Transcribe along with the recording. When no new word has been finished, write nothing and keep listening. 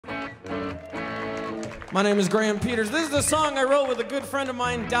My name is Graham Peters. This is a song I wrote with a good friend of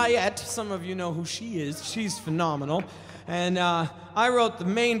mine, Diet. Some of you know who she is. She's phenomenal. And I wrote the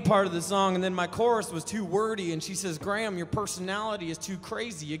main part of the song, and then my chorus was too wordy, and she says, Graham, your personality is too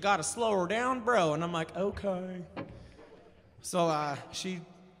crazy. You gotta slow her down, bro. And I'm like, okay. So she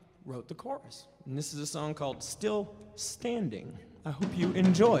wrote the chorus. And this is a song called Still Standing. I hope you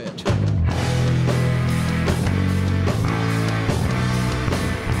enjoy it.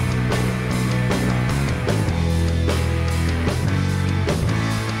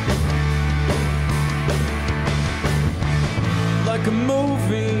 Like a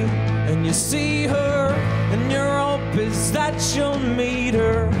movie, and you see her, and your hope is that you'll meet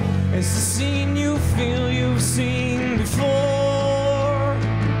her. It's a scene you feel you've seen before.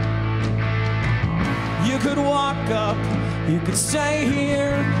 You could walk up, you could stay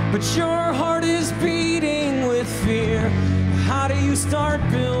here, but your heart is beating with fear. How do you start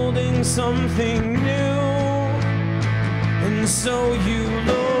building something new? And so you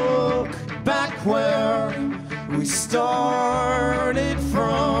look back where we started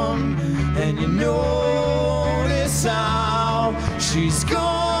from, and you notice how she's gone.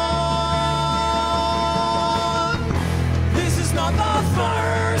 This is not the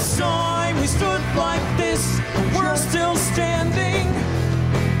first time we stood like this, but we're still standing,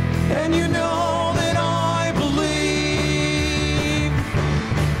 and you know that I believe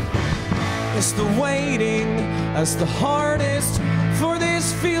it's the waiting that's the hardest, for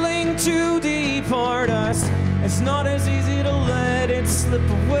this feeling to depart us. It's not as easy to let it slip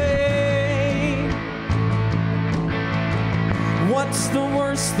away. What's the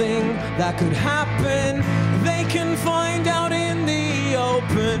worst thing that could happen? They can find out in the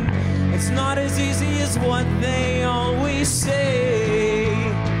open. It's not as easy as what they always say.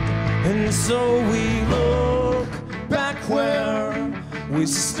 And so we look back where we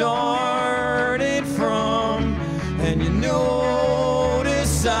started from, and you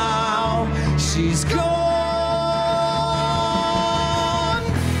notice how she's gone.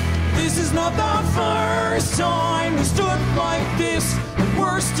 This is not the first time we stood like this, but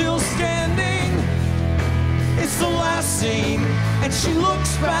we're still standing. It's the last scene, and she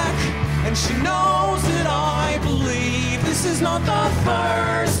looks back, and she knows that I believe. This is not the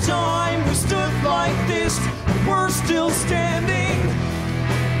first time we stood like this, but we're still standing,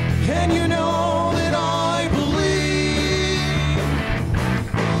 and you know that I believe.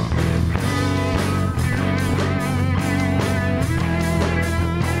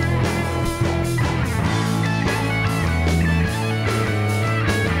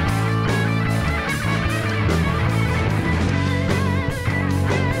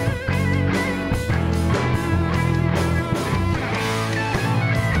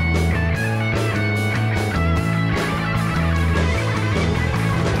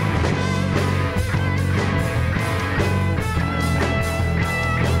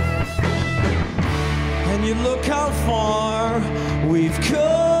 You look how far we've come.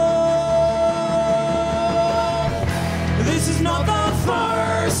 This is not the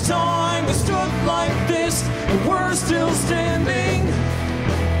first time we stood like this, but we're still standing.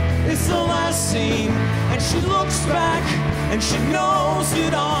 It's the last scene, and she looks back, and she knows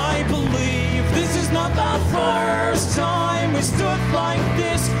that